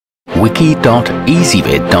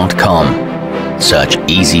wiki.ezvid.com. Search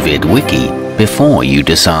Ezvid Wiki before you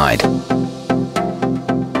decide.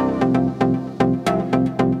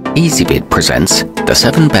 Ezvid presents the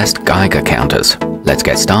 7 best Geiger counters. Let's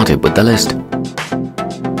get started with the list.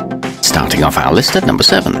 Starting off our list at number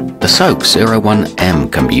 7, the Soeks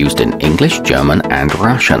 01M can be used in English, German and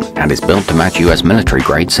Russian and is built to match US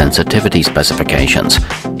military-grade sensitivity specifications.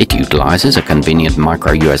 It utilizes a convenient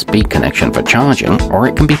micro USB connection for charging, or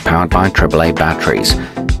it can be powered by AAA batteries.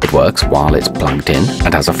 It works while it's plugged in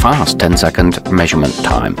and has a fast 10-second measurement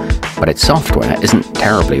time, but its software isn't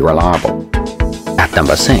terribly reliable. At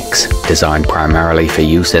number 6, designed primarily for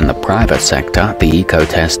use in the private sector, the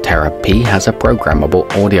ecotest terra-p has a programmable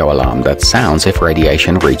audio alarm that sounds if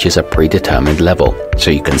radiation reaches a predetermined level,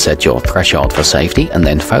 so you can set your threshold for safety and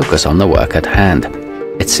then focus on the work at hand.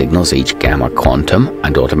 It signals each gamma quantum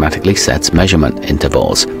and automatically sets measurement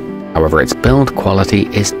intervals. However, its build quality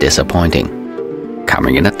is disappointing.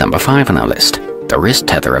 Coming in at number 5 on our list, the wrist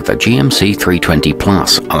tether of the GMC 320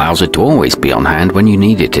 Plus allows it to always be on hand when you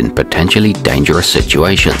need it in potentially dangerous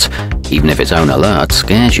situations, even if its own alert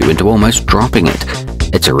scares you into almost dropping it.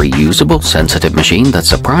 It's a reusable, sensitive machine that's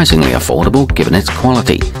surprisingly affordable given its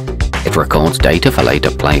quality. It records data for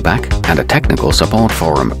later playback, and a technical support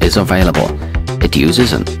forum is available. It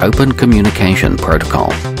uses an open communication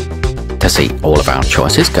protocol. To see all of our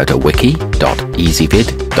choices, go to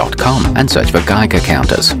wiki.ezvid.com and search for Geiger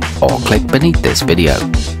counters, or click beneath this video.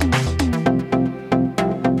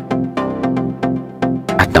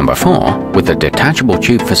 At number 4, with a detachable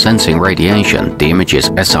tube for sensing radiation, the Images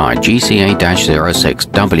SI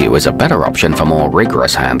GCA-06W is a better option for more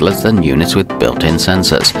rigorous handlers than units with built-in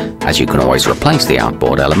sensors, as you can always replace the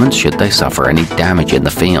outboard elements should they suffer any damage in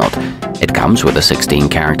the field. It comes with a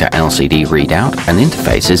 16-character LCD readout and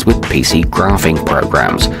interfaces with PC graphing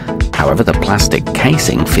programs. However, the plastic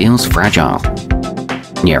casing feels fragile.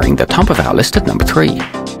 Nearing the top of our list at number 3,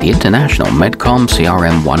 the International Medcom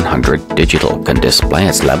CRM100 Digital can display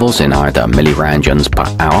its levels in either millirangens per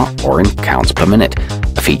hour or in counts per minute,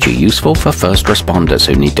 a feature useful for first responders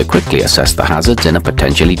who need to quickly assess the hazards in a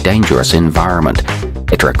potentially dangerous environment.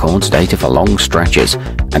 It records data for long stretches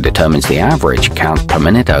and determines the average count per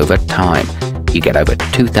minute over time. You get over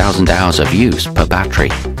 2,000 hours of use per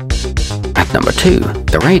battery. At number 2,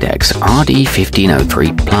 the radex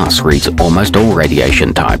RD1503 Plus reads almost all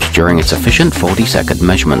radiation types during its efficient 40-second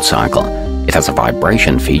measurement cycle. It has a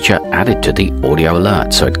vibration feature added to the audio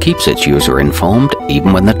alert, so it keeps its user informed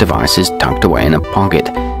even when the device is tucked away in a pocket.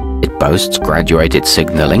 It boasts graduated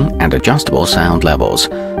signaling and adjustable sound levels.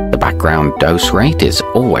 The background dose rate is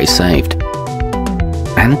always saved.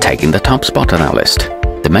 And taking the top spot on our list,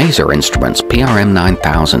 the Mazur Instruments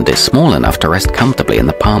PRM9000 is small enough to rest comfortably in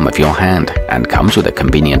the palm of your hand and comes with a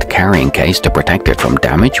convenient carrying case to protect it from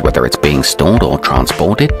damage whether it's being stored or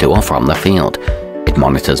transported to or from the field. It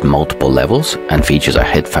monitors multiple levels and features a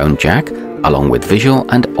headphone jack along with visual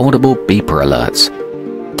and audible beeper alerts.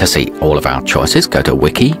 To see all of our choices, go to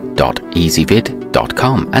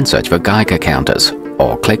wiki.ezvid.com and search for Geiger counters,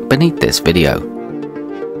 or click beneath this video.